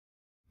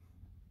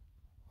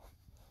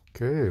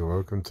Okay,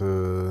 welcome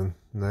to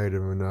Night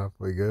of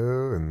Monopoly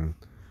Go, and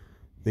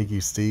thank you,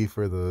 Steve,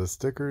 for the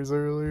stickers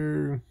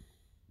earlier.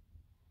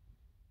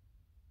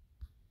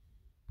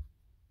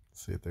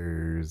 Let's see if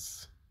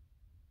there's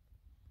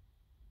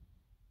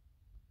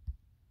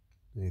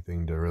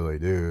anything to really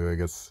do. I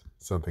guess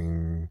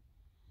something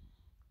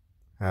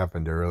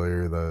happened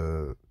earlier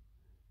that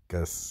I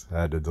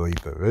had to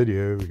delete the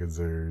video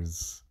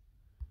because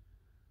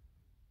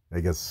I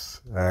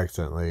guess I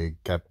accidentally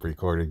kept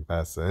recording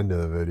past the end of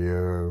the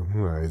video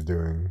when I was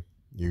doing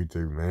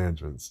YouTube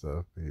management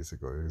stuff,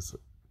 basically. So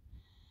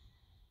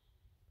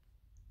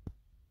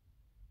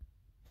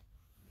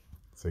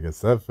I guess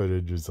that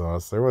footage is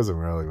lost. There wasn't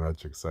really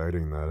much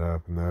exciting that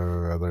happened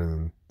though, other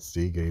than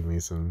Steve gave me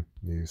some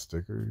new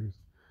stickers.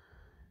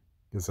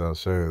 Guess I'll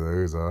show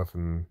those off,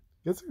 and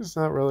guess there's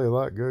not really a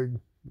lot good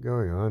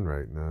going on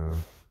right now.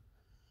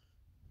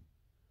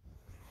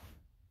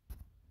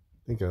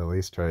 I think I'll at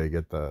least try to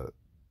get that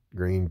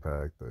green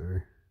pack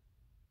there.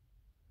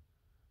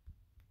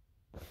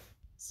 Let's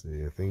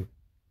see, I think,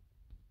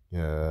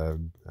 yeah,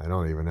 I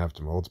don't even have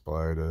to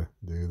multiply to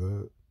do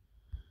that.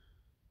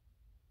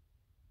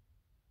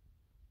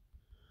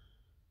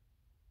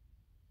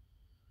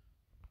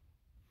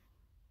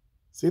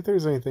 See if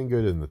there's anything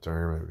good in the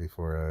tournament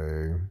before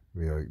I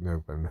be like,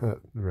 nope, I'm not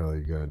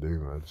really gonna do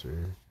much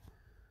here.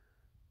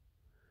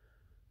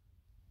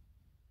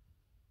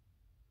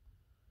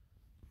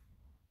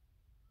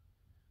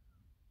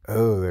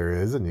 Oh, there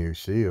is a new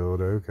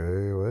shield.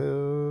 Okay,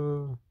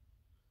 well,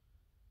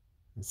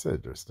 it's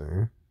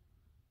interesting.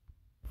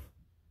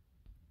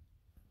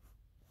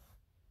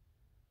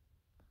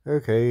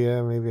 Okay,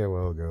 yeah, maybe I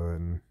will go ahead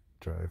and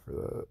try for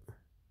that.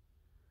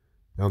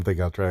 I don't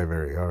think I'll try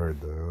very hard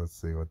though. Let's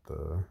see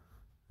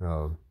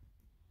how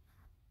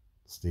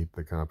steep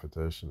the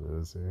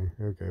competition is here.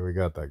 Okay, we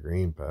got that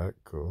green pack.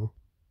 Cool.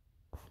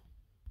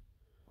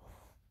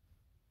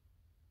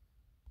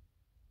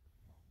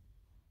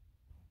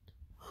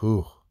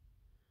 Whew.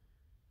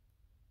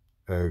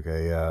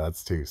 Okay, yeah,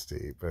 that's too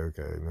steep.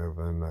 Okay, nope,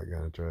 I'm not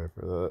gonna try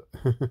for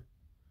that.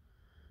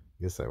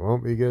 Guess I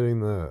won't be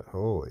getting that.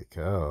 Holy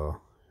cow.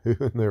 Who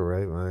in their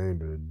right mind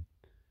would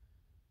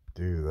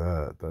do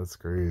that? That's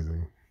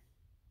crazy.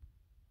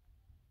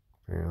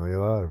 Apparently a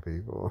lot of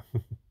people.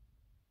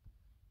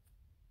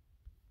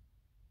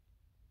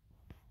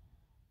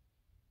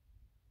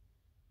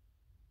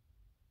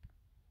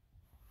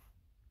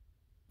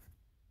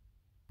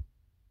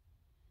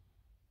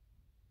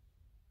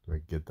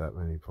 Like get that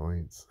many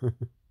points.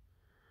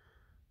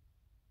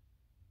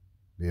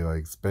 Be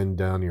like spend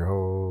down your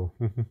whole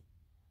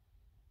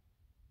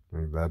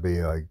like that'd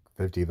be like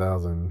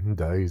 50,000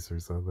 dice or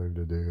something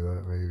to do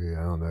that maybe.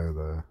 I don't know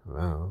the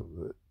amount,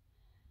 but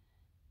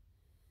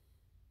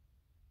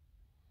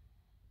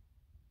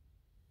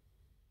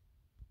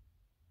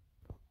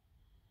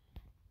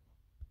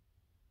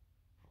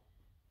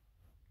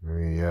I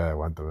mean, yeah, I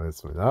want the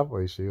most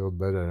Monopoly shield,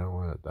 but I don't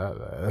want it that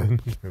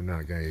bad. I'm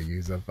not gonna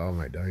use up all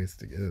my dice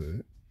to get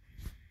it.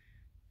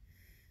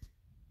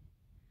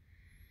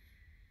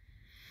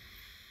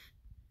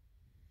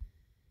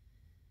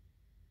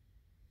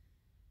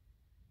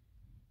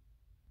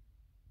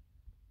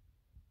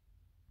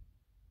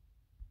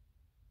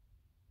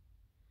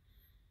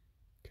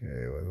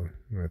 Okay, well,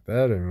 with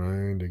that in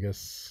mind, I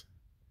guess,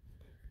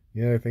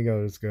 yeah, I think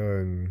I'll just go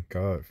and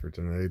call it for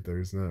tonight.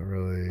 There's not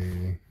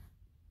really.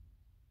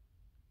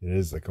 It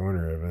is the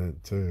corner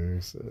event, too,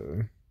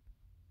 so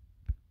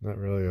not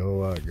really a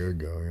whole lot good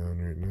going on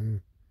right now.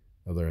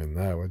 Other than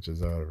that, which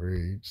is out of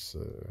reach,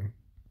 so.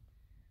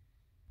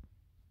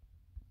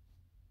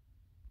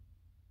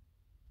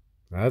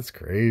 That's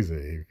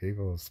crazy.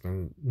 People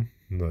spent,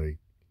 like,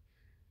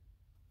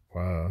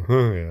 wow.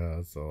 Yeah,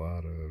 that's a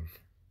lot of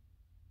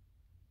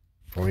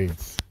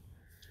points.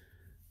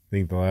 I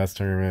think the last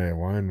tournament I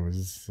won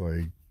was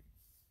like,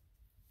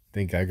 I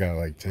think I got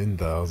like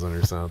 10,000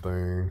 or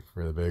something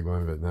for the big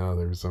one, but now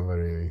there's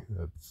somebody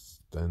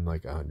that's done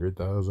like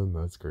 100,000.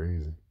 That's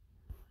crazy.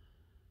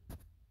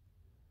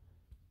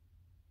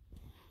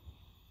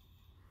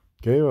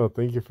 Okay, well,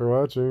 thank you for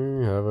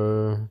watching. Have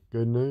a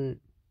good night.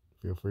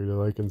 Feel free to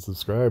like and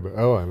subscribe.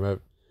 Oh, I'm at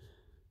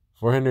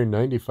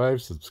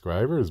 495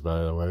 subscribers,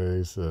 by the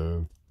way,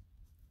 so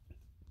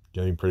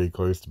getting pretty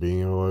close to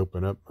being able to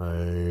open up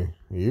my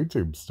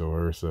YouTube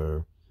store,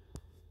 so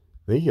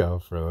thank y'all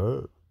for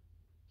that.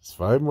 Just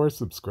 5 more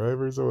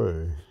subscribers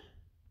away.